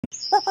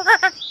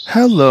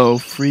Hello,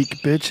 freak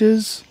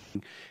bitches.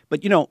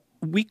 But,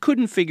 we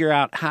couldn't figure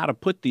out how to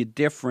put the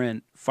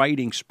different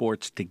fighting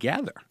sports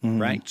together,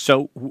 right?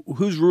 So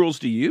whose rules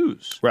do you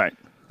use? Right.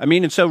 I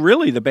mean, and so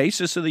really the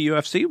basis of the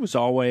UFC was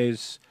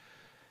always,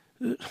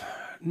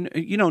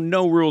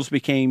 no rules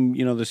became,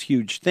 this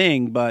huge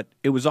thing, but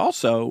it was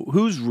also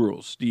whose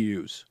rules do you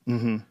use? I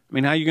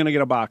mean, how are you going to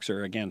get a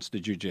boxer against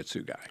a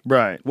jiu-jitsu guy?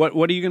 Right.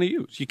 What are you going to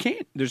use? You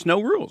can't. There's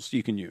no rules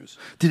you can use.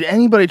 Did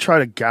anybody try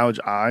to gouge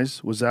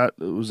eyes? Was that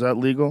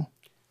legal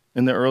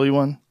in the early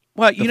one?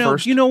 Well,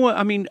 you know what?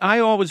 I mean, I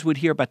always would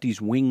hear about these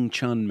Wing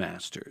Chun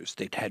masters.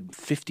 They'd had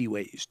 50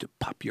 ways to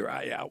pop your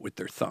eye out with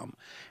their thumb.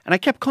 And I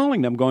kept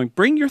calling them, going,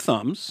 bring your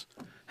thumbs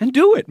and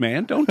do it,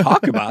 man. Don't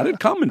talk about it.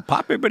 Come and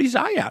pop everybody's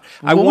eye out.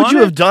 What would you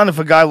have done if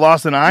a guy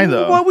lost an eye,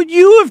 though? What would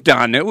you have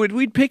done?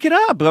 We'd pick it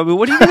up. I mean,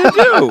 what are you going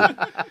to do?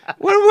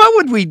 what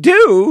would we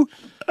do?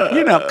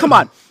 Come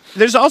on.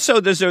 There's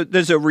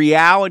a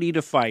reality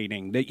to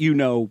fighting that you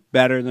know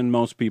better than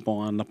most people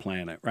on the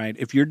planet, right?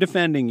 If you're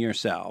defending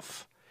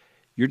yourself,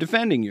 you're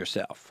defending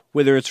yourself,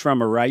 whether it's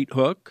from a right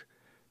hook,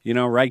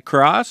 right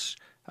cross,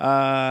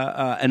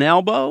 an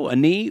elbow, a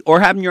knee, or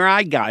having your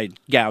eye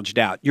gouged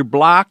out. You're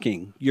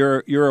blocking.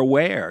 You're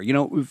aware.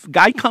 If a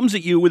guy comes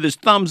at you with his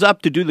thumbs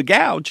up to do the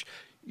gouge,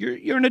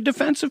 you're in a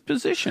defensive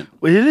position.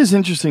 Well, it is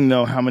interesting,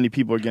 though, how many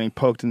people are getting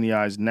poked in the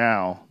eyes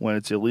now when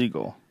it's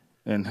illegal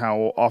and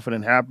how often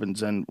it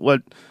happens and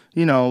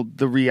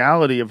the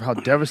reality of how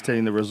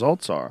devastating the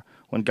results are.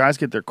 When guys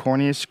get their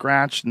corneas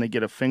scratched and they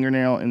get a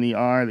fingernail in the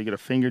eye, they get a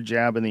finger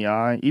jab in the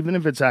eye, even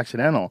if it's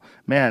accidental,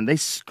 man, they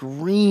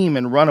scream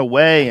and run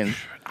away. And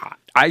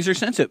eyes are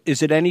sensitive.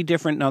 Is it any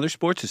different in other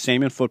sports? The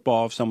same in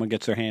football if someone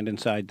gets their hand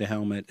inside the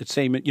helmet. It's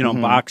same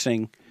in,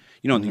 boxing.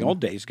 In the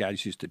old days,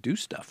 guys used to do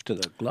stuff to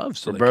the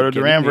gloves. So Roberto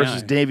Duran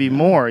versus Davey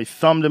Moore. He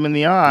thumbed him in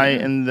the eye,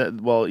 and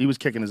he was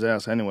kicking his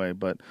ass anyway,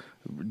 but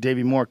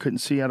Davey Moore couldn't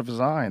see out of his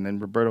eye, and then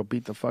Roberto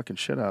beat the fucking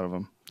shit out of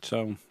him.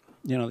 So...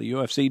 the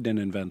UFC didn't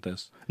invent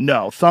this.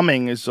 No,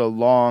 thumbing is a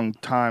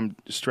long-time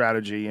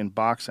strategy in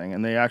boxing,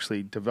 and they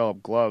actually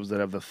developed gloves that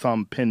have the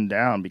thumb pinned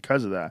down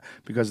because of that.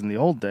 Because in the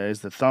old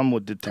days, the thumb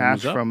would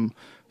detach from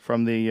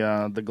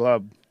the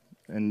glove,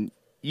 and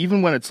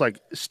even when it's like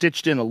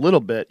stitched in a little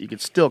bit, you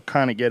could still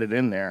kind of get it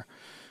in there.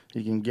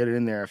 You can get it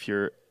in there if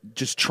you're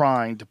just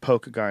trying to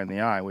poke a guy in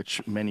the eye,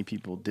 which many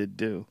people did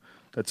do.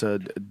 That's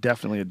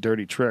definitely a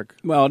dirty trick.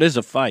 Well, it is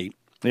a fight.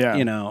 Yeah.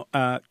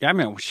 I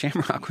remember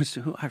Shamrock was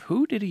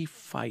who did he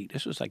fight?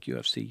 This was like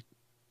UFC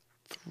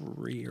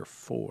 3 or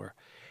 4.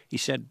 He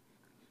said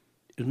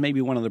it was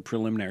maybe one of the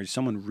preliminaries.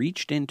 Someone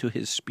reached into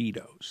his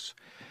Speedos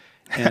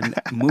and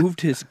moved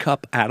his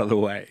cup out of the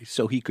way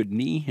so he could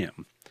knee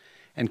him.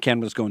 And Ken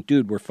was going,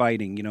 dude, we're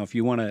fighting. If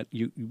you want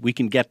to, we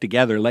can get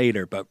together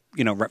later. But,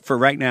 for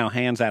right now,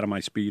 hands out of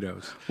my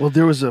Speedos. Well,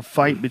 there was a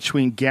fight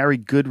between Gary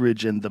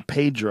Goodridge and the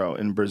Pedro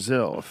in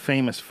Brazil, a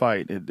famous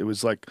fight. It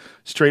was like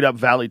straight up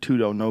Vale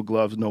Tudo, no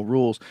gloves, no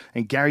rules.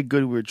 And Gary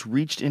Goodridge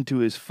reached into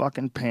his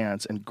fucking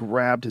pants and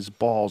grabbed his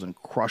balls and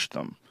crushed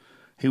them.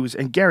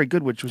 And Gary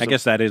Goodridge was... I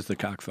guess that is the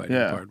cockfighting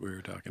part we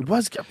were talking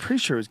about. I'm pretty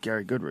sure it was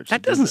Gary Goodridge.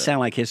 That doesn't sound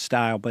like his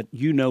style, but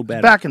you know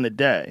better. Back in the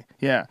day,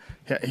 yeah.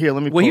 Here,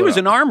 let me pull Well, he was up.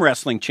 an arm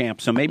wrestling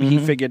champ, so maybe he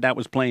figured that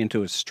was playing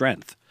to his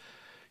strength.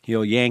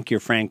 He'll yank your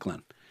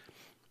Franklin.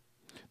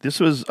 This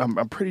was... I'm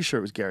pretty sure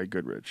it was Gary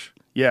Goodridge.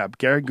 Yeah,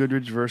 Gary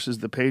Goodridge versus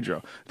the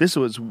Pedro. This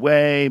was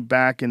way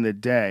back in the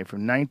day,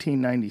 from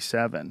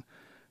 1997.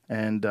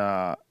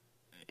 And...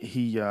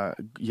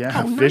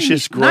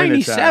 vicious groin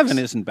 97 attacks.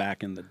 Isn't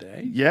back in the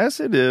day. Yes,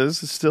 it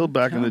is. It's still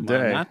back in the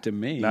day. Not to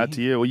me. Not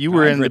to you. Well, you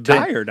were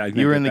retired.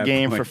 You were in the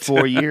game for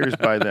 4 years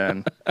by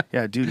then.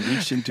 Yeah, dude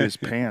reached into his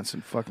pants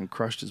and fucking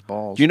crushed his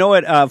balls. Do you know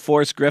what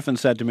Forrest Griffin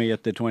said to me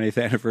at the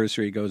 20th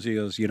anniversary? He goes,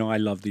 I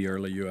love the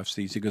early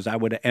UFCs. He goes, I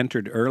would have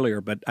entered earlier,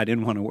 but I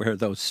didn't want to wear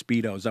those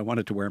Speedos. I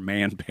wanted to wear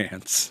man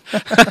pants.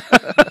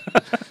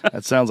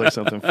 That sounds like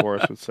something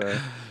Forrest would say.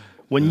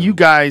 When you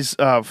guys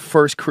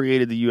first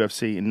created the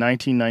UFC in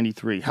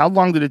 1993, how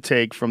long did it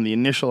take from the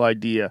initial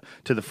idea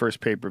to the first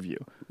pay-per-view?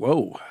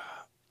 Whoa.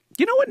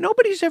 You know what?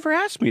 Nobody's ever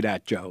asked me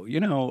that, Joe.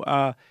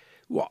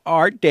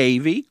 Art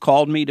Davey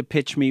called me to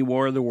pitch me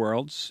War of the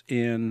Worlds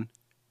in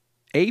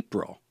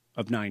April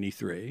of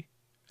 93,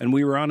 and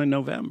we were on in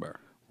November.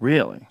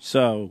 Really?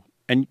 So,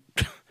 and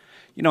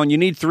you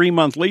need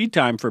 3-month lead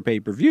time for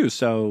pay-per-view,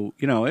 so,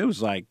 it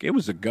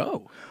was a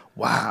go.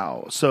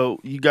 Wow.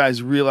 So you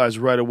guys realized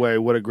right away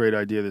what a great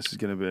idea this is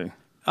going to be.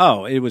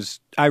 Oh,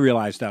 I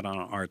realized that on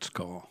Art's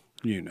call,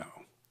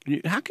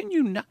 How can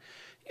you not?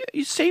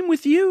 Same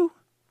with you.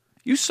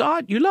 You saw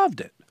it. You loved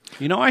it.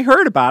 I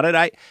heard about it.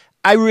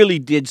 I really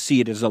did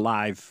see it as a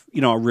live,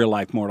 a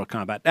real-life Mortal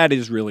Kombat. That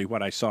is really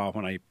what I saw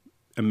when I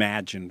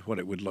imagined what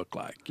it would look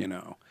like, And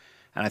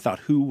I thought,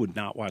 who would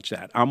not watch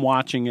that? I'm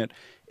watching it.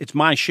 It's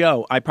my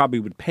show. I probably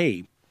would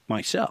pay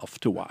myself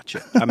to watch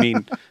it. I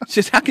mean, it's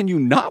just, how can you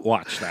not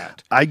watch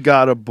that? I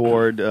got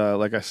aboard,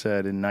 like I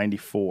said, in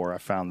 '94. I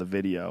found the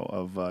video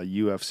of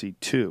UFC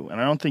 2, and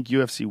I don't think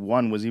UFC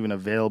 1 was even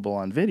available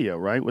on video,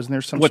 right? Wasn't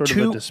there some sort of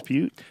a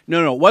dispute?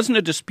 No, it wasn't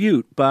a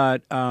dispute,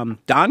 but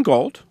Don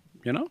Gold,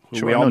 you know,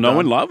 who we all know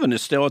and love and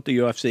is still at the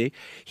UFC,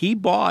 he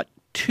bought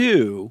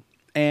 2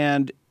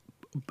 and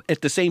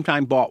at the same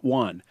time bought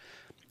 1.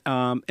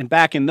 And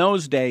back in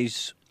those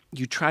days,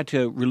 you tried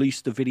to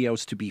release the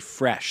videos to be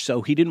fresh.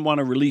 So he didn't want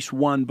to release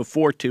 1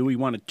 before 2. He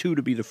wanted 2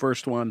 to be the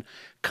first one,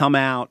 come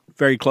out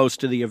very close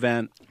to the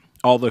event,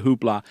 all the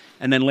hoopla,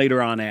 and then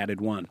later on added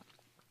 1.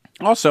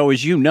 Also,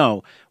 as you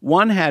know,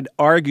 1 had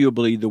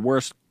arguably the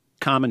worst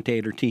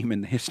commentator team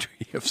in the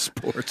history of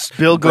sports.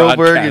 Bill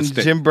Goldberg and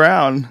Jim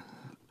Brown.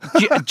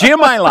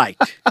 Jim I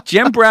liked.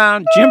 Jim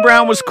Brown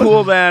was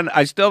cool then.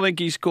 I still think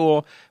he's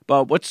cool.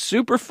 But what's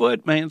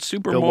Superfoot, man?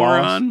 Super Bill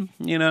moron.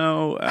 You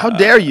know. How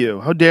dare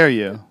you? How dare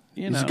you?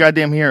 He's a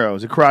goddamn hero.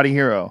 He's a karate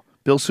hero.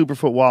 Bill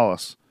Superfoot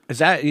Wallace.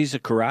 He's a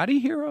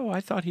karate hero?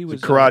 I thought he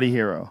was a karate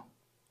hero.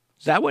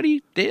 Is that what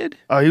he did?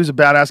 Oh, he was a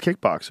badass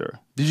kickboxer.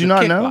 Did you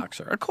not know?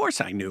 Kickboxer. Of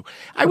course I knew.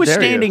 I was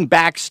standing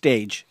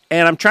backstage,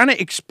 and I'm trying to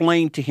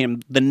explain to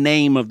him the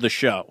name of the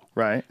show.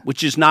 Right.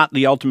 Which is not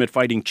the Ultimate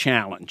Fighting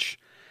Challenge.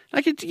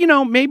 Like, it's, you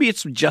know, maybe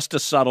it's just a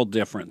subtle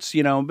difference,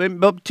 you know,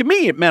 but to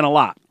me it meant a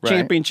lot. Right.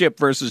 Championship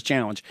versus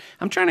challenge.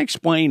 I'm trying to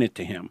explain it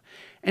to him.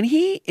 And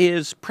he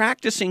is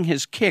practicing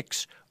his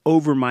kicks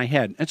over my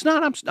head. It's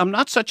not, I'm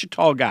not such a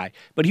tall guy,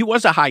 but he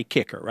was a high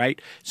kicker, right?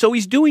 So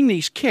he's doing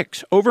these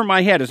kicks over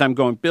my head as I'm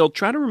going, Bill,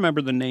 try to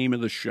remember the name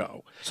of the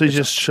show. So he's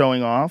just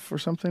showing off or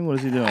something? What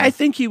is he doing? I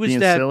think he was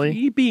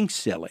being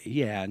silly,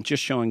 yeah, and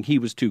just showing he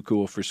was too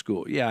cool for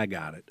school. Yeah, I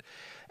got it.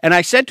 And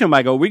I said to him,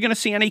 I go, are we going to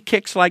see any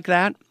kicks like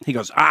that? He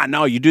goes,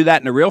 no, you do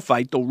that in a real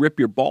fight, they'll rip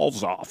your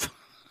balls off.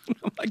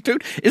 I'm like,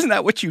 dude, isn't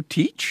that what you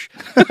teach?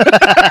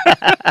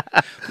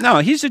 No,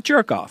 he's a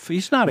jerk-off.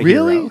 He's not a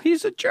hero.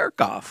 He's a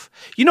jerk-off.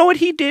 You know what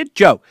he did?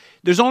 Joe,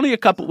 there's only a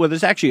couple, well,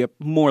 there's actually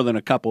more than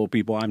a couple of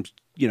people I'm,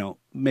 you know,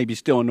 maybe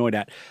still annoyed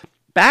at.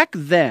 Back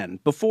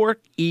then, before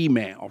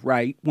email,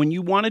 right, when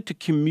you wanted to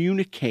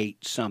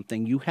communicate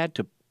something, you had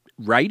to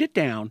write it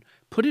down,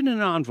 put it in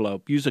an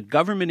envelope, use a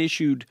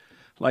government-issued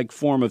like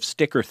form of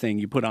sticker thing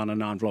you put on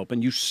an envelope,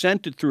 and you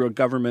sent it through a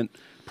government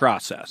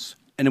process,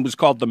 and it was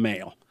called the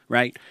mail,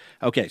 right?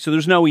 Okay, so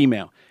there's no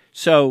email.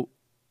 So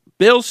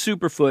Bill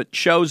Superfoot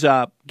shows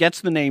up, gets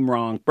the name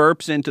wrong,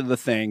 burps into the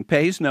thing,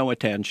 pays no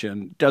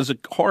attention, does a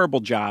horrible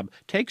job,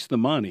 takes the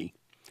money,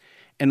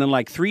 and then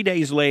like 3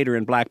 days later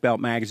in Black Belt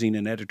Magazine,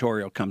 an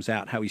editorial comes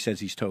out how he says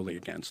he's totally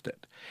against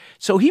it.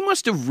 So he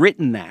must have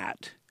written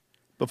that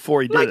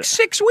before he did it. Like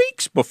 6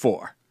 weeks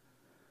before,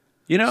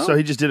 you know? So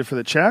he just did it for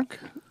the check?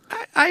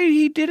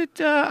 He did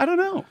it, I don't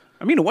know.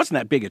 I mean, it wasn't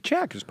that big a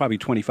check. It was probably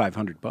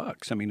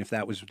 $2,500. I mean, if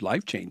that was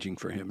life-changing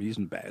for him, he's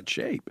in bad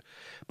shape.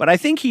 But I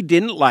think he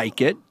didn't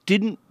like it.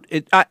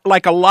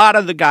 Like a lot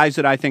of the guys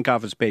that I think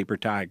of as paper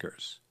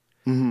tigers,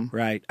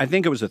 right? I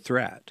think it was a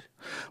threat.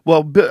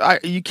 Well,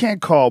 you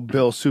can't call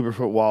Bill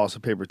Superfoot Wallace a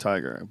paper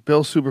tiger.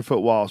 Bill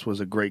Superfoot Wallace was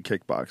a great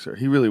kickboxer.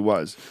 He really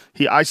was.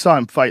 I saw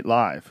him fight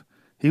live.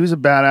 He was a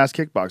badass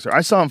kickboxer.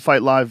 I saw him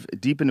fight live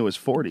deep into his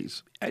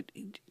 40s.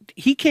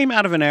 He came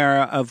out of an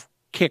era of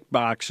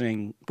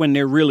kickboxing when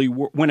it really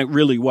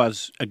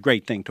was a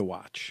great thing to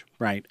watch,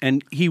 right?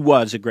 And he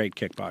was a great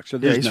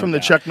kickboxer. He's from the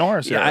Chuck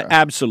Norris era.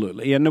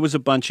 Absolutely. And there was a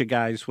bunch of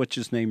guys. What's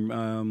his name?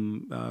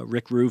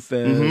 Rick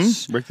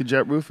Rufus. Rick the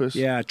Jet Rufus.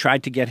 Yeah,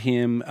 tried to get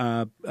him.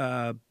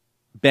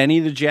 Benny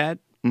the Jet.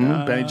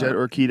 Benny Jet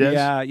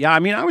Urquidez. Yeah. I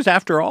mean, I was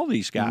after all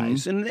these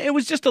guys, and it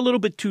was just a little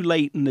bit too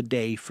late in the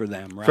day for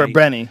them, right? For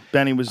Benny.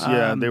 Benny was,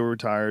 they were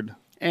retired.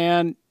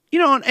 And you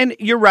know, and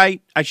you're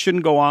right. I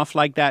shouldn't go off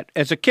like that.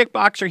 As a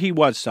kickboxer, he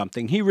was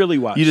something. He really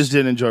was. You just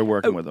didn't enjoy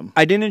working with him.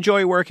 I didn't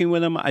enjoy working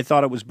with him. I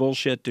thought it was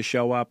bullshit to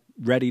show up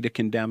ready to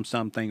condemn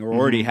something or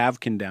already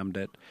have condemned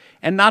it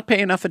and not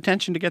pay enough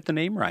attention to get the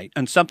name right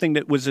on something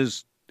that was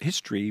as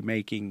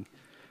history-making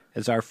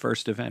as our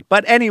first event.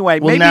 But anyway,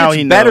 maybe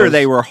it's better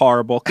they were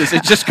horrible because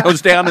it just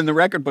goes down in the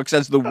record books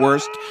as the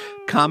worst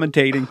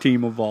commentating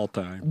team of all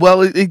time.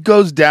 Well, it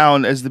goes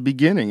down as the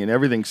beginning and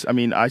everything's. I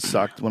mean, I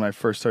sucked when I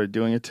first started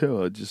doing it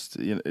too. It just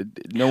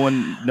no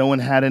one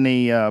had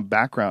any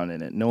background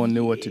in it. No one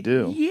knew what to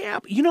do. Yeah,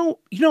 you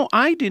know,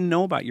 I didn't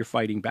know about your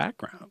fighting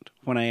background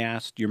when I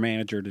asked your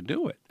manager to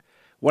do it.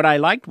 What I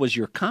liked was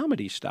your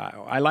comedy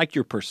style. I liked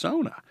your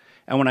persona.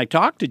 And when I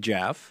talked to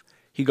Jeff,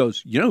 he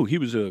goes, you know, he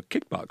was a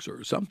kickboxer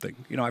or something.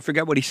 You know, I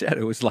forget what he said.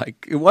 It was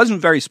like, it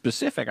wasn't very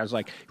specific. I was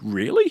like,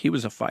 really? He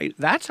was a fighter?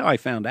 That's how I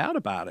found out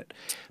about it.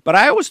 But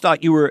I always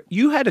thought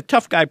you had a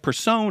tough guy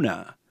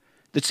persona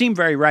that seemed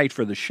very right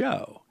for the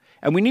show.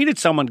 And we needed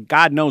someone,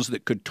 God knows,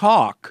 that could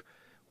talk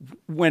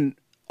when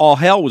all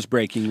hell was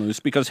breaking loose,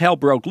 because hell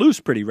broke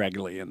loose pretty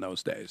regularly in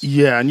those days.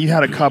 Yeah, and you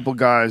had a couple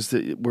guys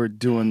that were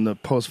doing the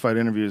post-fight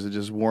interviews that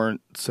just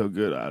weren't so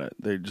good at it.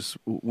 They just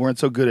weren't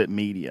so good at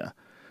media.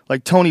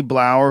 Like Tony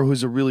Blauer,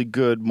 who's a really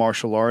good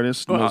martial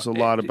artist, knows a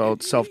lot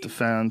about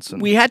self-defense. And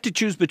we had to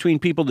choose between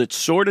people that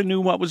sort of knew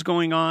what was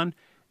going on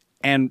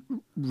and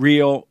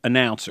real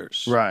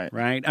announcers. Right.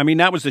 Right? I mean,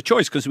 that was the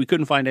choice because we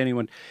couldn't find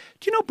anyone.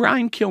 Do you know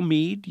Brian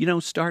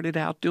Kilmeade, started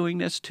out doing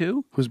this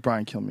too? Who's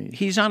Brian Kilmeade?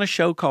 He's on a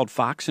show called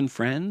Fox and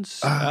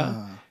Friends.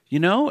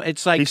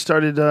 It's like... He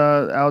started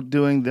out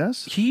doing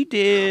this? He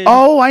did...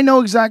 Oh, I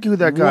know exactly who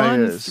that guy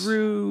 1 is.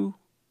 through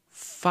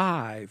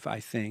 5, I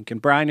think.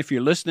 And Brian, if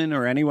you're listening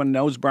or anyone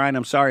knows Brian,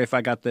 I'm sorry if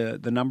I got the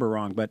number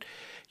wrong, but...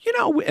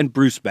 and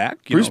Bruce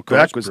Beck. Bruce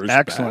Beck was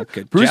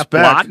excellent. Bruce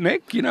Beck.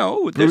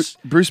 Blotnick,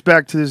 Bruce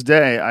Beck, to this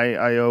day,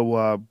 I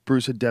owe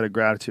Bruce a debt of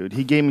gratitude.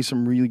 He gave me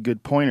some really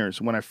good pointers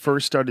when I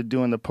first started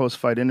doing the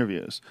post-fight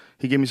interviews.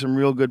 He gave me some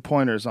real good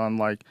pointers on,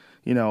 like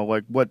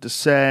what to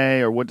say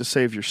or what to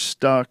say if you're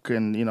stuck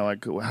and,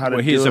 how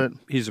to do it.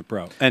 He's a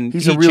pro. And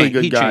he's a really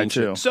good guy,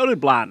 too. So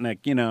did Blotnick,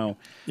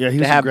 Yeah, he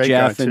was to have a great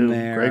Jeff guy, in too.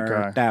 there, Great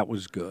guy. that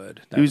was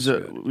good. He was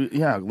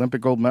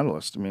Olympic gold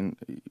medalist. I mean,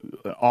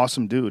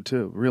 awesome dude,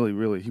 too. Really,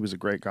 really, he was a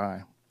great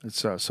guy. It's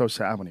so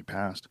sad when he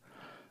passed.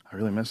 I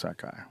really miss that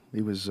guy.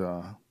 He was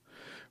a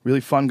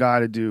really fun guy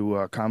to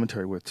do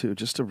commentary with, too.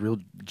 Just a real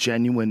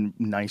genuine,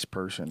 nice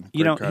person.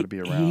 Great guy to be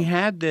around. He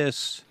had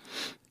this,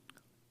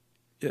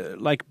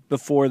 like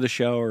before the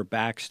show or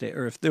backstage,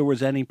 or if there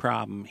was any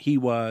problem, he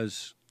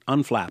was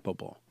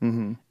unflappable.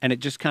 Mm-hmm. And it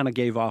just kind of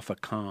gave off a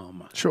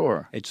calm.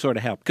 Sure. It sort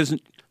of helped. Because,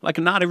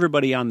 not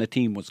everybody on the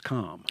team was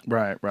calm.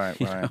 Right.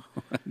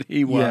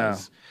 He was. Yeah.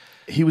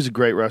 He was a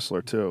great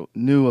wrestler, too.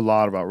 Knew a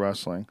lot about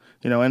wrestling,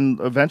 and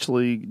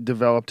eventually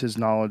developed his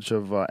knowledge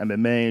of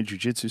MMA,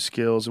 jiu-jitsu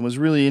skills, and was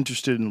really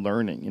interested in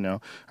learning, I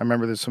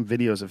remember there's some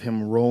videos of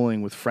him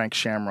rolling with Frank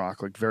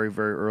Shamrock, like very,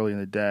 very early in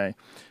the day.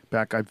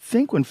 Back, I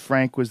think, when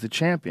Frank was the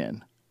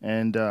champion.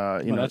 And,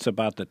 that's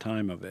about the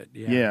time of it.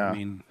 Yeah.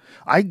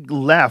 I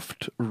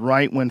left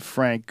right when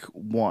Frank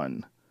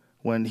won,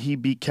 when he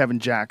beat Kevin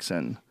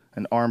Jackson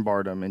and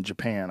armbarred him in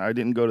Japan. I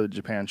didn't go to the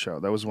Japan show.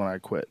 That was when I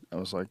quit. I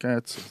was like,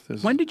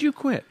 when did you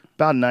quit?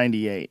 About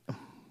 98.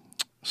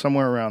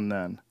 Somewhere around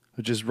then.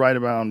 Which is right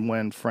about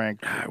when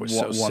Frank won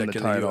the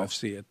title. Of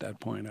the UFC at that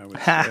point.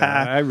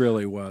 I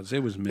really was.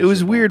 It was miserable. It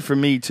was weird for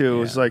me, too. Yeah. It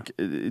was like,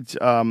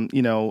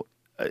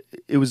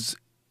 it was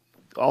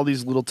all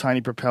these little tiny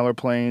propeller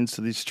planes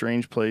to these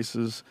strange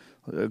places.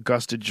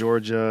 Augusta,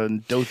 Georgia,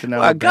 and Dothan,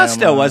 Alabama.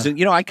 Augusta wasn't,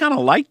 I kind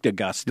of liked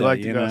Augusta. You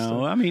liked Augusta?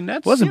 I mean,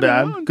 that's wasn't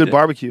bad. Good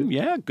barbecue.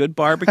 Yeah, good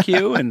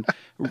barbecue and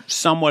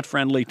somewhat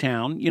friendly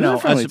town.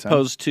 As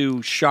opposed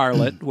to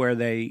Charlotte, where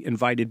they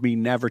invited me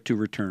never to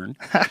return.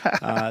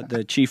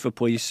 The chief of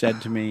police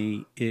said to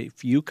me,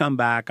 "If you come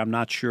back, I'm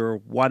not sure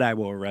what I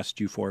will arrest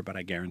you for, but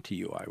I guarantee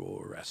you, I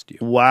will arrest you."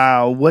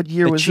 Wow, what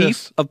year was this? The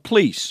chief of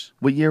police.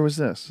 What year was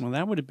this? Well,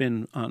 that would have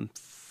been on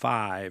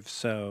 5,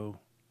 so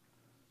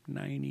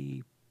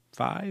 95.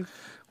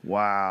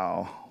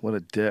 Wow, what a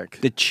dick!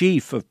 The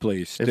chief of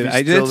police.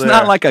 It's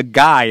not like a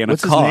guy in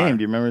What's a car. What's his name?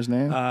 Do you remember his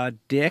name?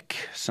 Dick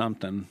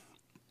something.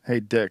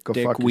 Hey, Dick, go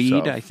Dick fuck Weed,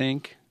 yourself. I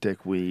think.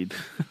 Dick Weed.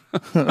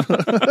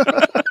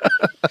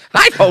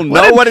 I don't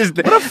know what is.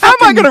 How am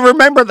I going to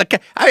remember the?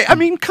 I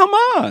mean, come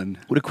on!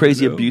 What a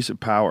crazy abuse of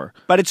power.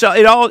 But it's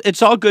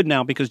all good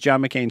now because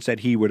John McCain said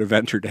he would have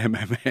entered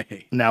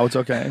MMA. Now it's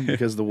okay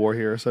because the war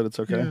hero said it's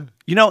okay.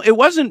 Yeah. It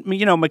wasn't.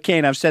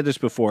 McCain. I've said this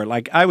before.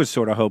 Like I was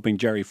sort of hoping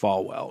Jerry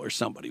Falwell or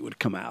somebody would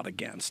come out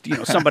against.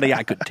 Somebody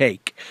I could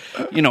take.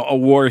 A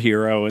war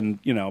hero and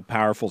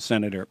powerful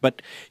senator.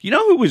 But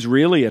who was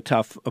really a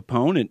tough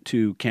opponent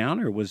to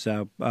counter was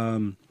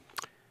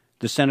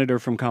the senator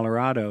from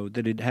Colorado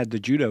that had the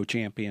judo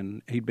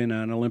champion. He'd been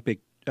an Olympic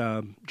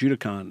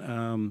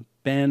judokan.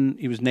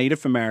 He was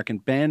Native American.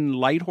 Ben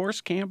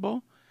Nighthorse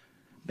Campbell?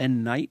 I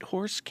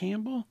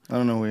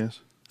don't know who he is.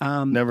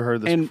 Never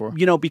heard this before.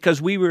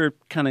 Because we were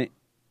kind of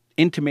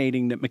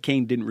intimating that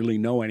McCain didn't really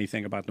know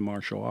anything about the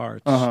martial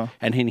arts.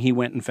 And he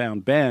went and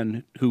found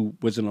Ben, who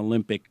was an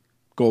Olympic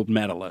gold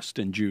medalist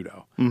in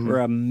judo, or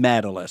a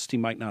medalist. He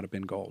might not have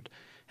been gold.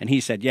 And he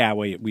said, "Yeah,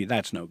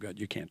 that's no good.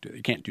 You can't do it.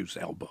 You can't use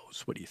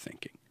elbows. What are you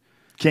thinking?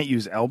 Can't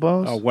use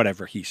elbows? Oh,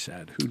 whatever he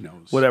said. Who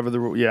knows? Whatever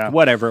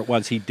whatever it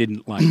was he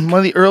didn't like. One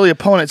of the early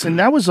opponents, and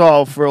that was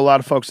all for a lot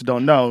of folks that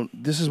don't know.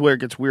 This is where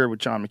it gets weird with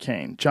John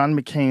McCain. John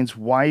McCain's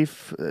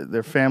wife,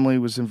 their family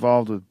was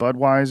involved with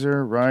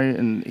Budweiser, right?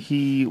 And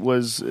the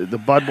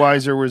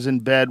Budweiser was in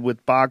bed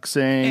with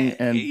boxing,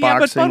 and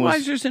boxing but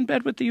Budweiser's in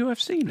bed with the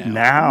UFC now.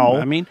 Now,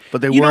 I mean, but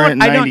they weren't in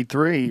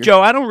 '93.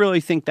 Joe, I don't really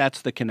think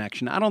that's the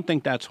connection. I don't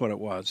think that's what it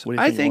was. What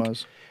do you think it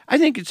was? I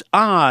think it's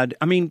odd.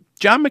 I mean,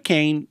 John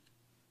McCain,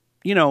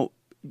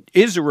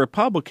 is a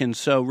Republican,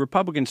 so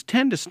Republicans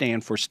tend to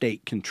stand for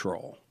state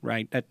control,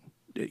 right? That,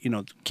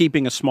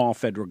 keeping a small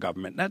federal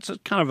government. That's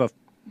kind of a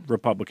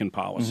Republican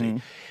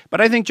policy. But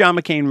I think John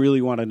McCain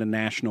really wanted a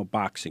national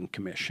boxing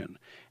commission.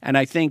 And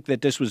I think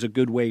that this was a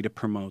good way to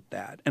promote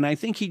that. And I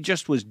think he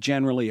just was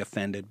generally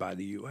offended by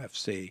the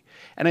UFC.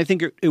 And I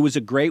think it was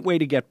a great way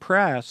to get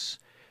press.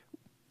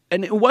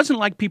 And it wasn't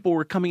like people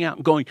were coming out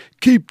and going,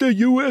 "Keep the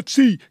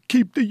UFC,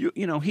 keep the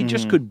he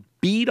just could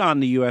beat on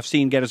the UFC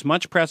and get as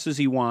much press as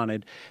he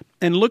wanted.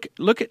 And look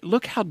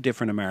how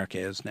different America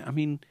is now. I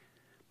mean,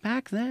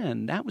 back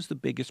then, that was the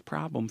biggest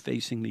problem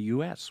facing the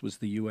U.S. was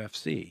the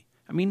UFC.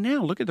 I mean,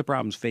 now look at the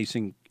problems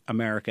facing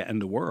America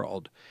and the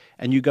world.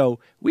 And you go,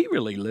 we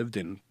really lived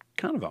in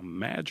kind of a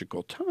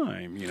magical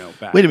time, you know,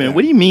 back Wait a minute. then.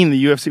 What do you mean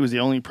the UFC was the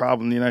only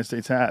problem the United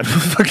States had?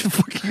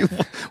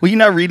 Were you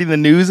not reading the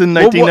news in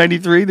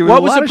 1993? There was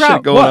a lot of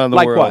shit going on in the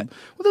world. What?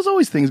 Well, there's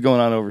always things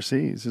going on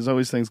overseas. There's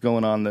always things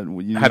going on that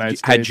the United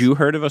States. Had you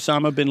heard of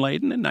Osama bin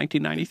Laden in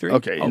 1993?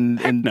 Okay,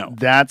 in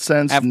that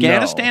sense,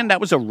 Afghanistan, no.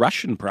 that was a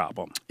Russian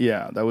problem.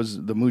 Yeah, that was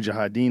the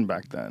Mujahideen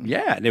back then.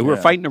 Yeah, they were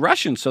fighting the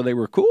Russians, so they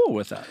were cool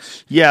with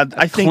us. Yeah,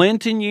 I think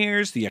Clinton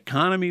years, the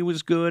economy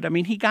was good. I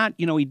mean, he got,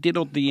 you know, he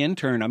diddled the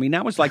intern. I mean,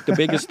 that was like the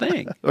biggest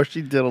thing. Or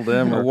she diddled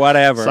him, or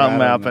whatever.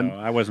 Something happened.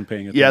 I wasn't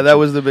paying attention. Yeah, that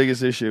was the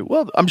biggest issue.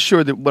 Well, I'm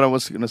sure that what I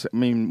was going to say.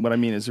 What I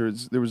mean is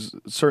there was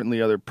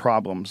certainly other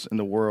problems in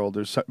the world.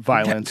 There's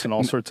violence and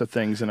all sorts of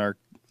things in our.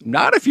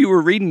 Not if you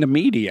were reading the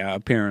media.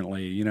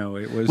 Apparently, you know,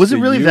 it was. Was it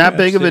really that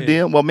big of a UFC.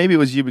 deal? Well, maybe it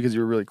was you because you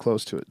were really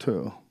close to it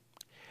too.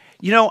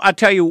 You know, I'll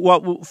tell you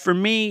what, for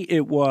me,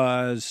 it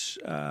was,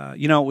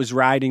 you know, it was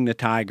riding the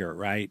tiger,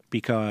 right?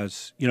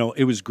 Because, you know,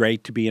 it was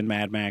great to be in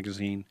Mad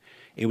Magazine.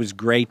 It was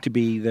great to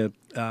be the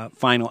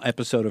final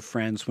episode of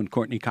Friends when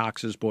Courtney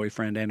Cox's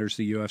boyfriend enters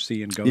the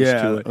UFC and goes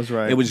to it. That's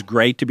right. It was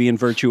great to be in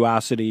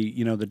Virtuosity,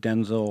 you know, the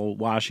Denzel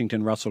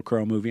Washington, Russell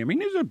Crowe movie. I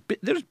mean,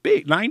 there's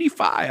big,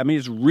 95. I mean,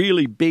 it's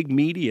really big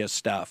media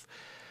stuff.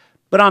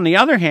 But on the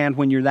other hand,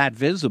 when you're that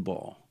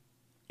visible,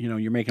 you know,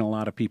 you're making a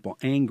lot of people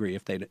angry.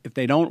 If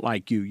they don't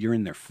like you, you're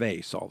in their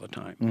face all the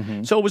time.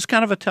 Mm-hmm. So it was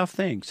kind of a tough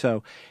thing.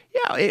 So,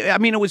 yeah, I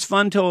mean, it was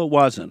fun till it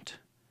wasn't.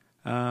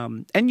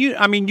 And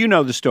I mean, you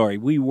know the story.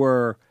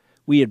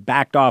 We had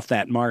backed off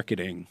that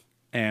marketing,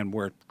 and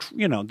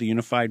you know, the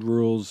unified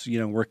rules, you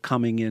know, were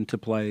coming into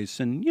place,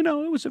 and you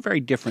know, it was a very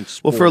different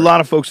sport. Well, for a lot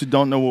of folks who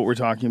don't know what we're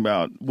talking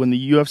about, when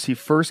the UFC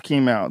first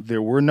came out,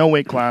 there were no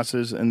weight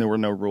classes and there were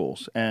no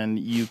rules, and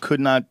you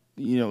could not.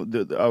 You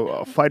know,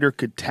 a fighter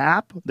could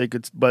tap,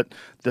 but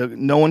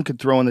no one could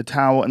throw in the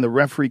towel, and the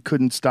referee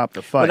couldn't stop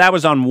the fight. Well, that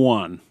was on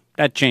one.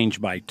 That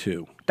changed by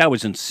two. That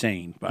was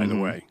insane, by the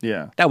way.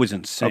 Yeah. That was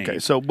insane. Okay,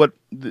 so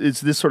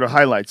this sort of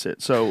highlights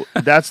it. So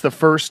that's the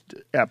first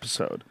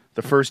episode,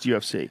 the first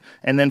UFC.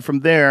 And then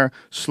from there,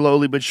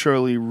 slowly but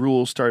surely,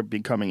 rules start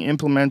becoming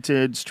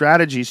implemented,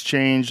 strategies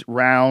changed,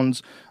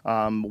 rounds,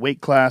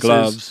 weight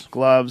classes,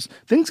 gloves.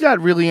 Things got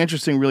really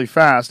interesting really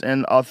fast,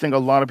 and I think a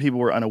lot of people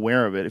were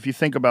unaware of it. If you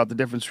think about the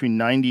difference between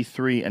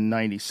 93 and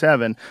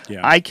 97,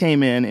 I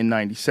came in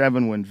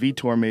 97 when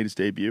Vitor made his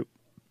debut.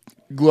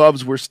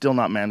 Gloves were still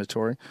not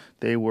mandatory.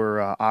 They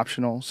were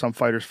optional. Some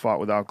fighters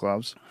fought without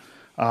gloves.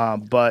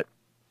 But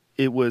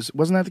it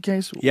wasn't that the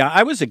case? Yeah,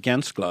 I was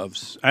against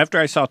gloves. After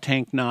I saw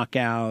Tank knock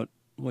out,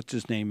 what's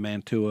his name,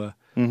 Mantua,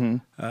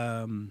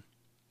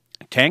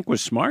 Tank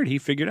was smart. He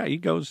figured out, he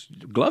goes,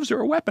 gloves are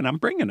a weapon. I'm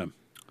bringing them.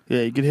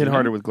 Yeah, you could hit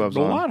harder with gloves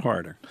on. A lot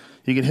harder.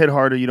 You can hit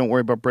harder. You don't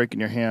worry about breaking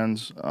your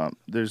hands.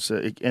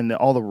 And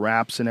all the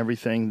wraps and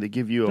everything, they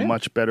give you a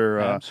much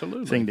better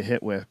thing to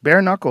hit with.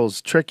 Bare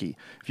knuckles, tricky.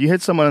 If you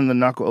hit someone in the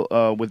knuckle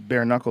with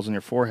bare knuckles in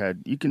your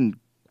forehead, you can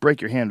break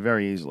your hand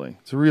very easily.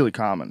 It's really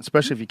common,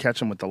 especially if you catch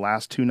them with the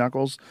last two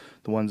knuckles,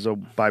 the ones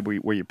by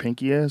where your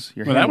pinky is.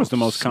 Well, that was the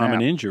most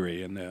common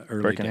injury in the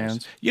early breaking days.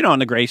 Hands. You know,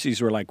 and the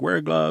Gracies were like,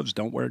 wear gloves,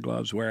 don't wear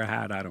gloves, wear a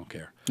hat, I don't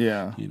care.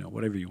 Yeah. You know,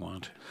 whatever you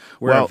want.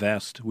 Wear a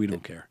vest, we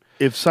don't care.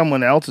 If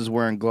someone else is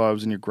wearing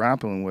gloves and you're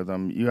grappling with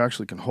them, you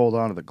actually can hold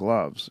on to the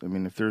gloves. I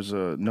mean, if there's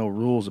no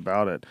rules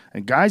about it.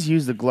 And guys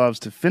use the gloves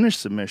to finish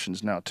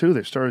submissions now, too.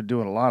 They've started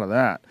doing a lot of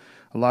that.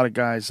 A lot of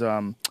guys,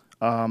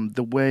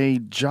 the way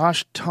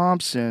Josh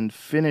Thompson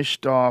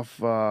finished off,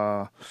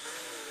 who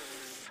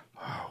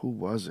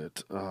was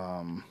it?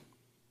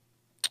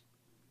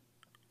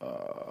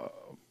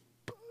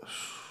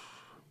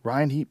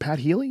 Pat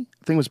Healy?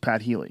 I think it was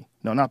Pat Healy.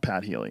 No, not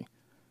Pat Healy.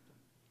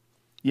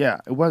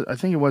 Yeah, it was. I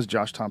think it was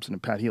Josh Thompson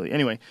and Pat Healy.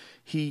 Anyway,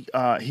 he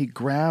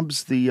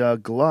grabs the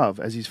glove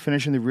as he's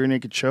finishing the rear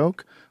naked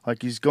choke.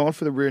 Like he's going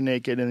for the rear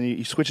naked, and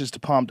he switches to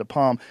palm,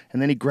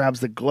 and then he grabs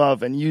the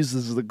glove and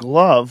uses the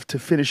glove to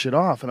finish it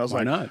off. And I was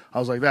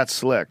like, that's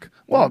slick.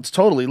 Well, it's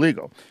totally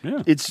legal.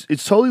 Yeah. It's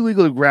totally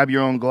legal to grab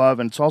your own glove,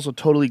 and it's also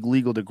totally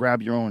legal to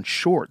grab your own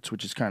shorts,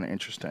 which is kind of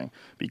interesting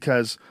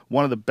because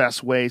one of the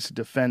best ways to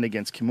defend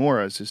against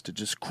kimuras is to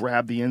just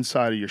grab the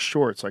inside of your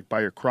shorts, like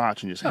by your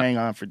crotch, and just hang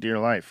on for dear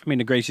life. I mean,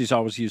 the Gracies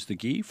always use the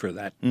gi for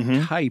that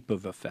type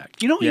of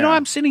effect. You know,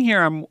 I'm sitting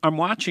here, I'm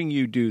watching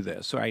you do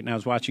this, right? And I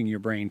was watching your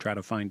brain try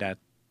to find that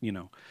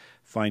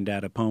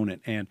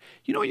opponent. And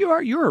you know,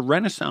 you're a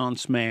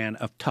renaissance man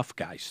of tough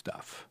guy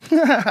stuff.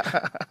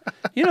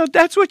 You know,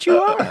 that's what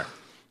you are.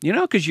 You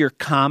know, because your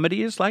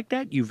comedy is like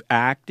that. You've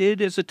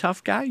acted as a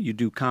tough guy. You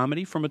do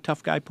comedy from a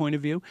tough guy point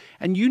of view.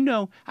 And you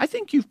know, I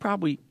think you've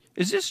probably,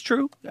 is this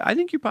true? I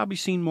think you've probably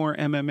seen more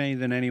MMA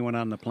than anyone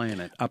on the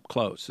planet up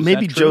close.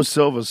 Maybe Joe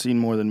Silva's seen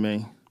more than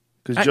me.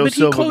 Because Joe but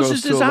Silva he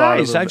closes goes his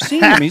eyes. I've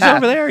seen him. He's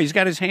over there. He's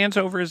got his hands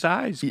over his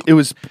eyes. It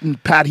was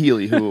Pat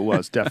Healy who it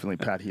was. Definitely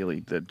Pat Healy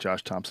that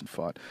Josh Thompson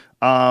fought.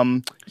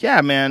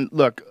 Yeah, man.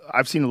 Look,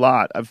 I've seen a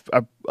lot. I've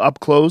up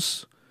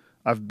close.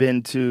 I've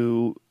been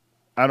to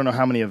I don't know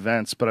how many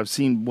events, but I've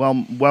seen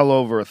well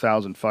over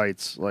 1,000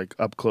 fights, like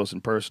up close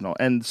and personal,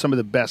 and some of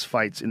the best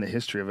fights in the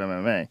history of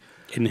MMA.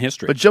 In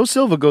history. But Joe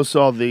Silva goes to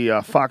all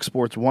the Fox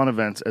Sports 1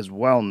 events as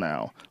well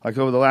now. Like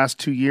over the last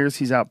 2 years,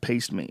 he's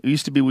outpaced me. It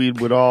used to be we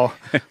would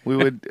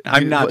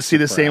see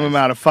the same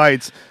amount of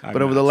fights,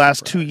 but over the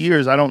last 2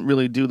 years, I don't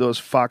really do those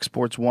Fox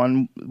Sports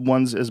 1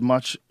 ones as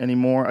much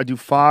anymore. I do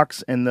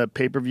Fox and the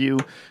pay-per-view,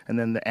 and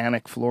then the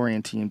Anik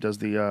Florian team does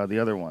the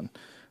other one.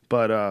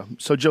 But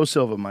so Joe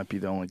Silva might be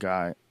the only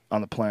guy on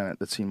the planet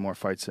that's seen more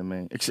fights than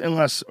me,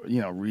 unless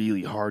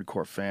really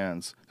hardcore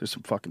fans. There's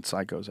some fucking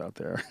psychos out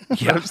there.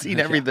 Yeah, I've seen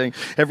everything,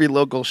 every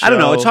local show. I don't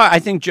know. It's hard. I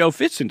think Joe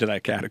fits into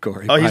that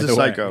category. Oh, he's a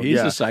psycho.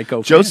 He's a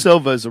psycho. Joe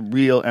Silva is a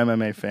real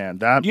MMA fan.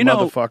 That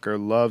motherfucker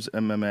loves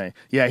MMA.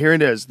 Yeah, here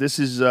it is. This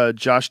is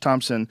Josh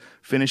Thompson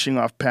finishing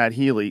off Pat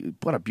Healy.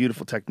 What a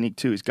beautiful technique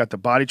too. He's got the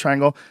body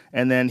triangle,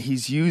 and then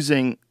he's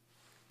using.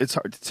 It's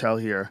hard to tell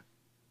here.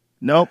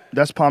 Nope,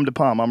 that's palm to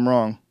palm. I'm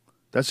wrong.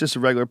 That's just a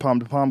regular palm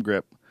to palm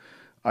grip.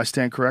 I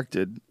stand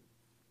corrected,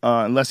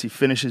 unless he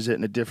finishes it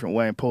in a different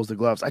way and pulls the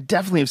gloves. I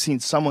definitely have seen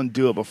someone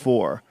do it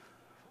before.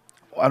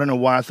 I don't know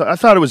why. I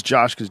thought it was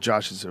Josh because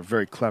Josh is a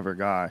very clever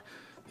guy.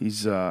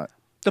 He's the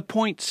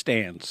point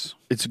stands.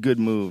 It's a good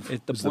move.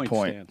 The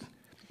point stands.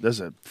 That's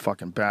a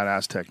fucking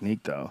badass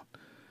technique, though.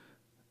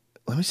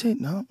 Let me see.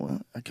 No,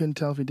 well, I couldn't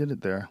tell if he did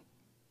it there.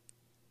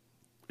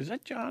 Is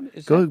that John?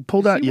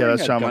 Pull that. Yeah,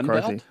 that's John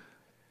McCarthy. Belt?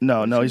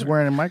 No, he's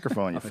wearing a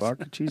microphone, you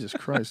fuck. Jesus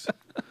Christ.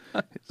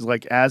 It's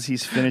like as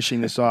he's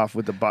finishing this off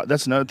with the body.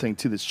 That's another thing,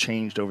 too, that's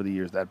changed over the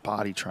years, that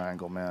body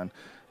triangle, man.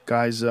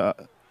 Guys, oh,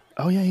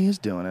 yeah, he is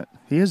doing it.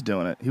 He is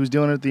doing it. He was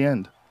doing it at the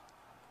end.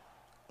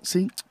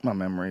 See, my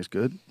memory is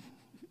good.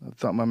 I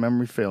thought my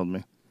memory failed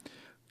me.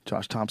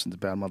 Josh Thompson's a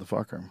bad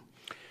motherfucker.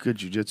 Good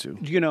jiu-jitsu.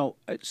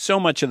 So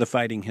much of the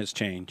fighting has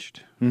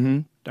changed.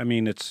 Mm-hmm. I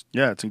mean, it's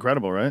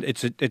incredible, right?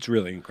 It's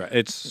really incredible.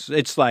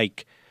 It's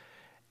like,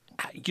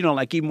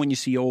 like even when you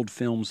see old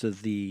films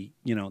of the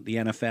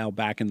NFL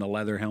back in the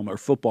leather helmet or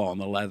football in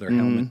the leather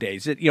helmet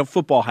days,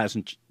 football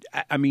hasn't.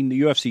 I mean,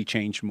 the UFC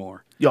changed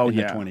more in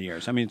the 20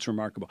 years. I mean, it's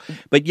remarkable.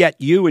 But yet,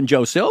 you and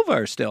Joe Silva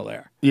are still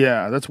there.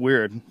 Yeah, that's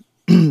weird.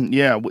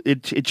 Yeah,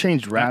 it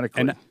changed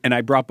radically. And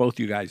I brought both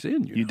you guys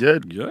in. You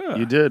did. Yeah.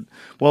 You did.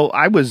 Well,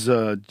 I was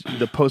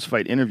the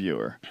post-fight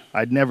interviewer.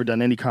 I'd never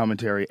done any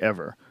commentary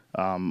ever.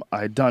 I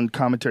had done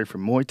commentary for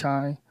Muay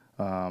Thai,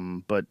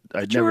 but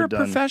I'd never done...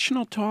 You're a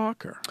professional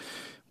talker.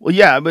 Well,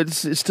 yeah, but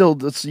it's still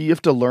you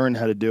have to learn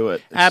how to do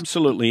it.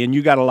 Absolutely, and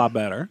you got a lot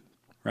better,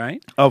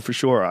 right? Oh, for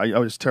sure. I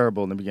was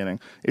terrible in the beginning.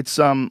 It's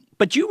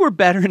But you were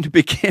better in the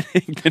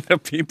beginning than the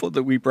people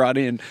that we brought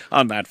in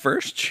on that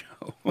first show.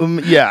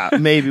 Yeah,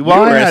 maybe.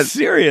 Well, you were a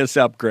serious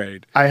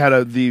upgrade. I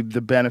had the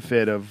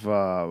benefit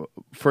of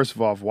first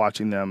of all of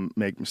watching them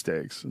make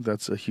mistakes.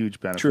 That's a huge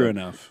benefit. True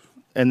enough.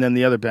 And then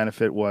the other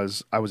benefit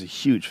was I was a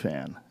huge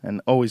fan and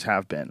always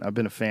have been. I've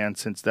been a fan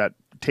since that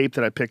tape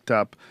that I picked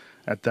up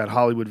at that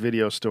Hollywood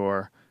video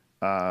store.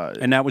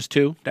 And that was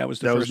 2? That was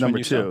the first one? That was number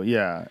 2, saw?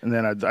 Yeah. And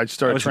then I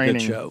started training. That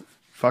was a good show.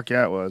 Fuck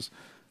yeah, it was.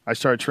 I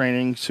started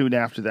training soon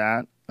after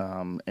that.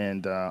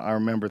 And I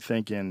remember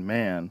thinking,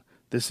 man,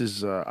 this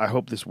is, I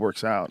hope this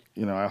works out.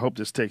 I hope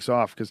this takes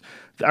off. Because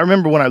I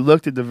remember when I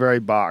looked at the very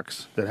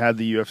box that had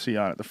the UFC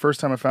on it, the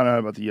first time I found out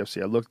about the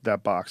UFC, I looked at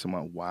that box and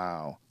went,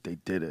 wow, they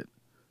did it.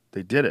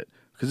 They did it.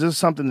 Because this is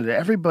something that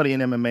everybody in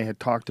MMA had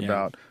talked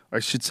about, or I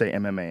should say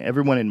MMA,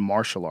 everyone in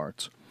martial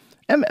arts.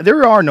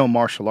 There are no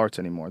martial arts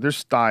anymore. There's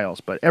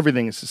styles, but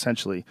everything is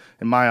essentially,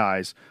 in my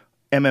eyes,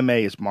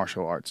 MMA is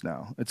martial arts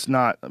now. It's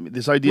not,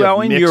 this idea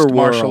of mixed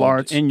martial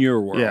arts. In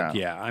your world,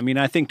 yeah. I mean,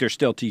 I think they're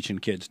still teaching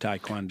kids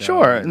Taekwondo.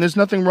 Sure, and there's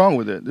nothing wrong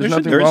with it. There's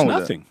nothing wrong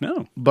with it.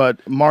 No.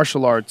 But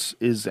martial arts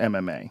is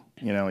MMA.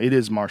 It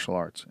is martial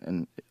arts.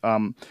 And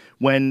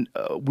when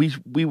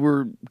we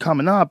were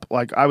coming up,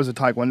 like I was a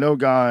Taekwondo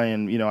guy,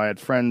 and I had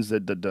friends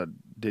that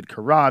did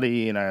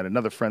karate, and I had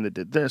another friend that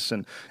did this,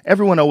 and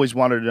everyone always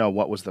wanted to know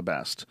what was the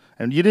best.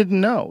 And you didn't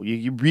know.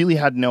 You really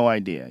had no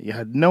idea. You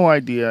had no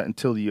idea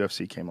until the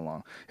UFC came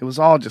along. It was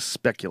all just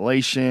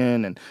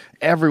speculation, and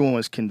everyone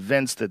was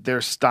convinced that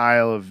their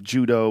style of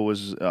judo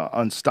was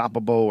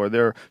unstoppable, or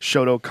their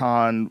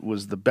Shotokan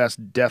was the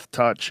best death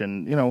touch,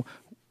 and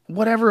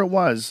whatever it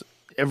was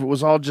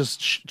all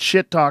just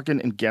shit talking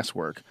and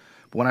guesswork.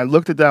 But when I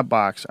looked at that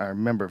box, I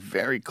remember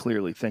very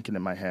clearly thinking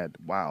in my head,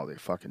 wow, they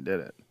fucking did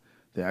it.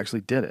 They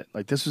actually did it.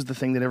 Like, this was the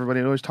thing that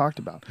everybody had always talked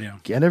about. Yeah.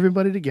 Get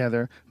everybody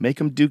together, make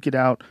them duke it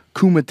out,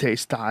 Kumite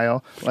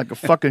style, like a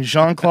fucking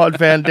Jean-Claude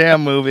Van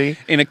Damme movie.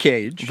 In a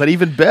cage. But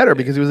even better,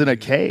 because he was in a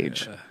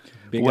cage.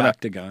 Big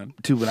octagon.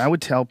 When I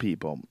would tell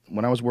people,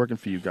 when I was working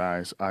for you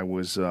guys, I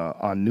was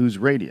on News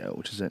Radio,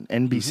 which is an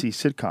NBC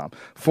sitcom.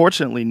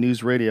 Fortunately,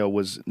 News Radio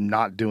was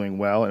not doing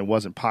well and it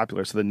wasn't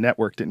popular, so the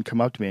network didn't come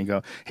up to me and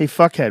go, hey,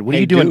 fuckhead, what are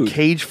you doing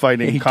cage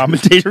fighting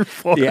commentator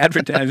for? The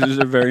advertisers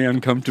are very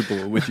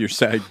uncomfortable with your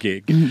side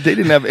gig. They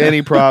didn't have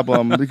any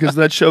problem because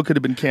that show could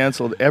have been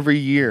canceled every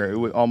year.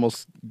 It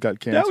almost got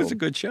canceled. That was a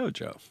good show,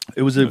 Joe.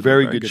 It was a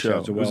very good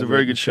show. It was a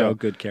very good show.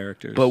 Good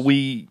characters. But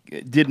we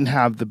didn't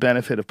have the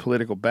benefit of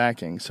political backing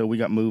making, so we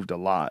got moved a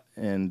lot,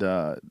 and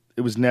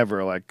it was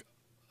never like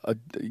a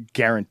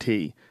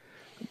guarantee.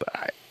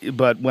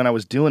 But when I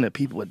was doing it,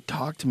 people would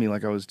talk to me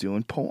like I was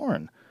doing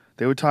porn.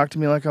 They would talk to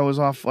me like I was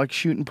off like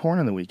shooting porn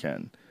on the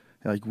weekend.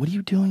 They're like, "What are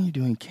you doing? You're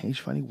doing cage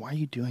fighting? Why are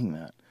you doing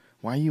that?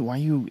 Why are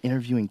you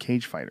interviewing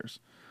cage fighters?"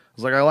 I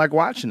was like, "I like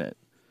watching it."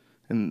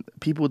 And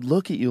people would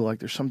look at you like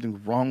there's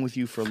something wrong with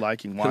you for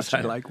liking watching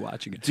it. I like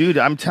watching it. Dude,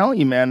 I'm telling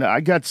you, man,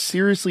 I got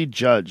seriously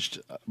judged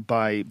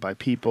by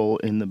people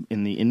in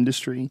the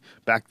industry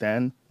back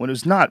then when it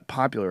was not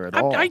popular at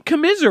all. I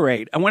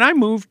commiserate. And when I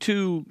moved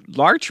to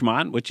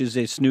Larchmont, which is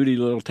a snooty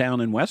little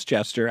town in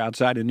Westchester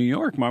outside of New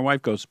York, my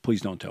wife goes, "Please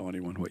don't tell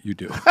anyone what you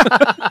do."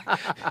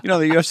 You know,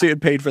 the UFC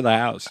had paid for the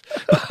house.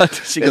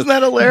 Isn't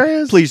that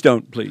hilarious? Please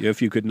don't,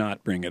 if you could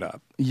not bring it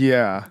up.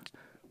 Yeah.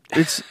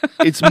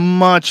 It's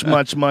much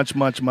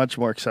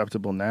more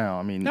acceptable now.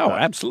 I mean, no,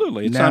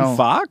 absolutely. It's on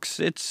Fox.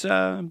 It's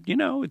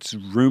it's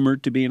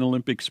rumored to be an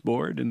Olympic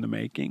sport in the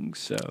making.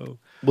 So,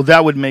 well,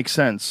 that would make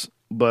sense.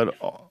 But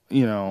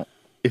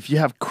if you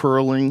have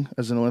curling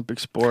as an Olympic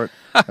sport,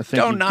 I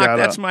think don't knock.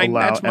 That's my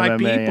MMA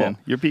people. In.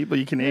 Your people,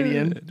 you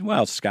Canadian?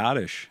 Well,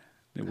 Scottish.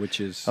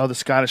 Which is the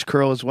Scottish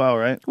curl as well,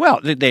 right?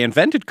 Well, they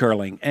invented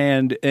curling,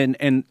 and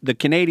the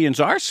Canadians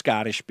are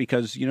Scottish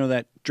because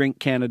that Drink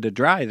Canada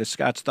Dry. The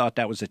Scots thought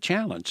that was a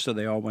challenge, so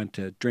they all went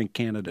to Drink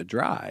Canada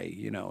Dry.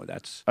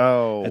 That's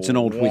an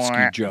old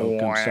whiskey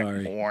joke. I'm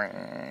sorry.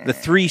 The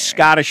 3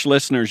 Scottish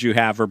listeners you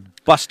have are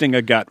busting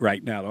a gut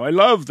right now. Though I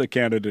love the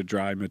Canada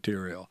Dry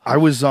material. I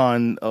was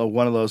on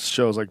one of those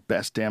shows like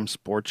Best Damn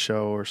Sports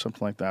Show or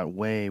something like that,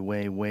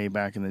 way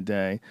back in the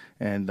day,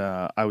 and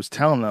I was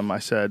telling them, I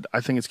said,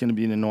 I think it's going to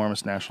be an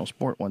enormous national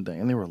sport one day,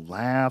 and they were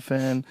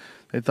laughing.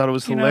 They thought it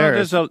was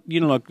hilarious.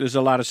 There's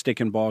a lot of stick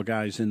and ball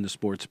guys in the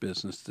sports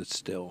business that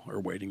still are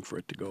waiting for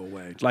it to go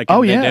away. Like,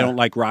 they don't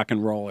like rock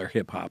and roll or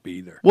hip hop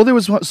either. Well, there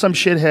was some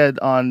shithead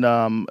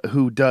on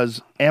who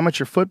does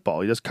amateur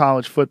football. He does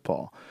college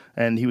football,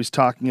 and he was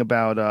talking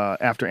about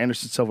after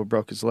Anderson Silva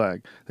broke his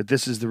leg, that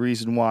this is the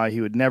reason why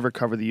he would never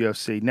cover the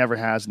UFC, never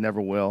has,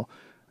 never will.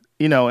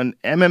 And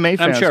MMA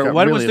fans. I'm sure. Got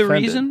what really was the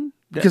offended. reason?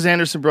 Because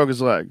Anderson broke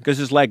his leg. Because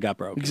his leg got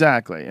broken.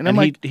 Exactly. And I'm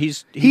like,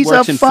 he's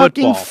works a in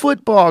fucking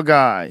football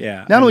guy.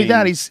 Yeah. Not only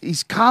that,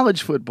 he's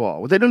college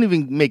football. They don't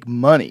even make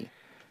money.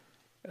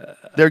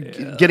 They're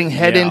getting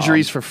head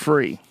injuries for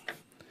free.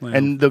 Well,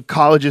 and the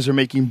colleges are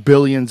making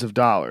billions of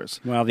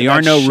dollars. Well, the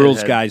Are No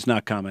Rules guy's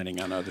not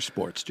commenting on other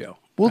sports, Joe.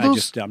 Well,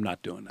 I'm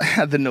not doing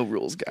that. The No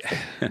Rules guy.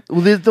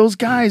 Well, those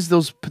guys,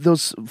 those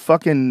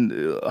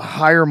fucking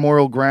higher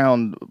moral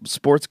ground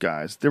sports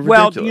guys, they're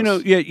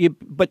ridiculous. Well,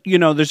 but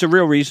there's a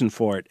real reason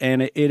for it,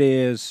 and it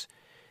is,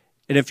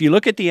 and if you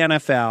look at the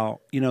NFL,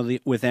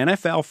 with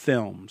NFL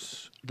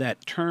films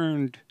that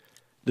turned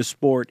the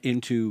sport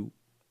into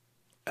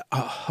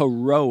a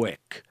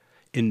heroic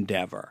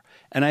endeavor.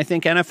 And I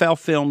think NFL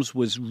Films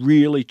was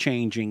really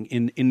changing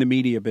in the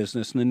media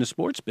business and in the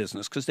sports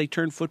business because they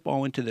turned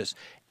football into this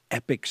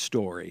epic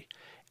story,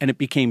 and it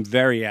became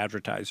very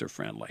advertiser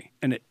friendly,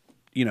 and it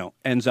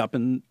ends up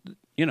in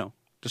the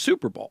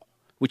Super Bowl,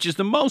 which is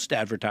the most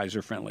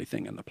advertiser friendly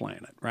thing on the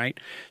planet, right?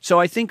 So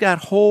I think that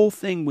whole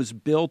thing was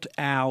built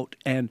out,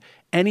 and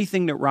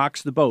anything that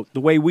rocks the boat,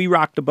 the way we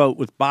rocked the boat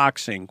with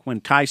boxing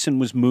when Tyson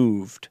was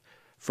moved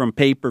from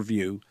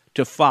pay-per-view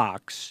to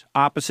Fox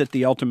opposite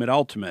the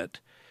Ultimate.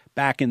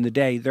 Back in the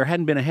day, there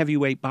hadn't been a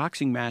heavyweight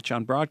boxing match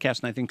on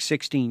broadcast in, I think,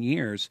 16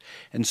 years.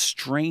 And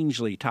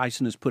strangely,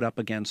 Tyson is put up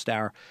against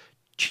our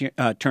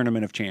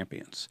Tournament of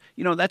Champions.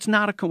 That's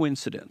not a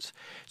coincidence.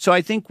 So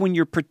I think when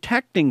you're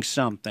protecting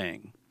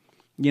something,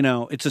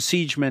 it's a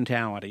siege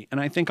mentality. And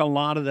I think a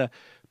lot of the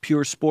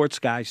pure sports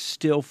guys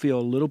still feel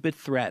a little bit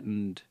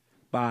threatened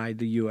by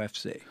the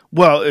UFC.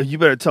 Well, you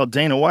better tell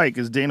Dana White,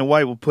 because Dana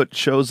White will put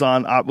shows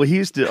on. Well, he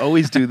used to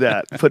always do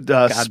that. Put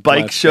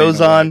Spike shows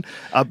on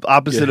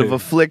opposite of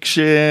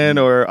Affliction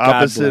or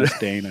opposite. God bless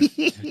Dana.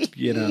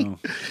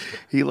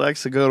 He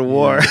likes to go to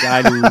war.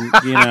 Guy who,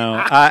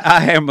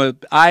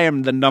 I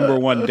am the number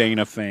one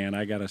Dana fan.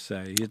 I gotta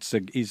say,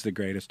 he's the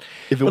greatest.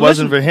 If it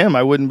wasn't for him,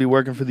 I wouldn't be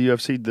working for the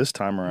UFC this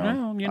time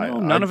around.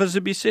 Well, none of us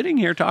would be sitting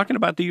here talking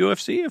about the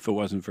UFC if it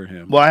wasn't for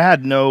him. Well, I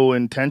had no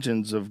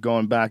intentions of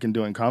going back and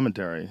doing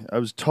commentary. I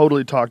was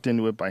totally talked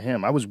into it by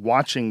him. I was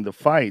watching the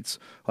fights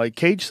like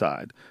cage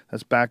side.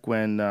 That's back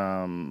when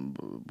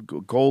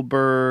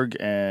Goldberg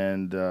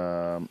and who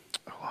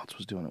else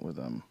was doing it with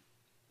them?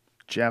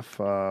 Jeff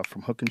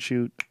from Hook and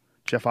Shoot,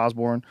 Jeff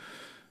Osborne,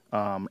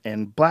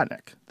 and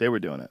Blatnick. They were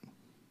doing it.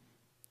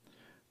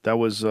 That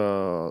was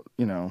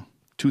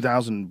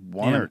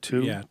 2001 or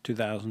 2. Yeah,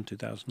 2000,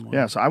 2001.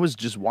 Yeah, so I was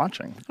just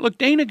watching. Look,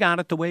 Dana got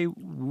it the way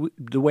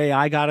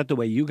I got it, the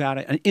way you got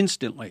it,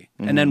 instantly,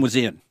 and then was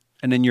in.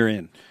 And then you're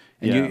in,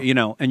 and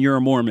and you're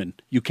a Mormon.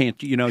 You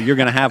can't, you're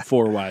going to have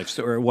 4 wives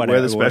or whatever.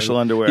 Wear the special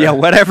underwear. Yeah,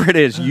 whatever it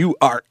is, you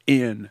are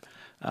in.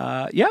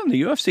 And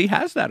the UFC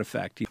has that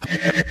effect.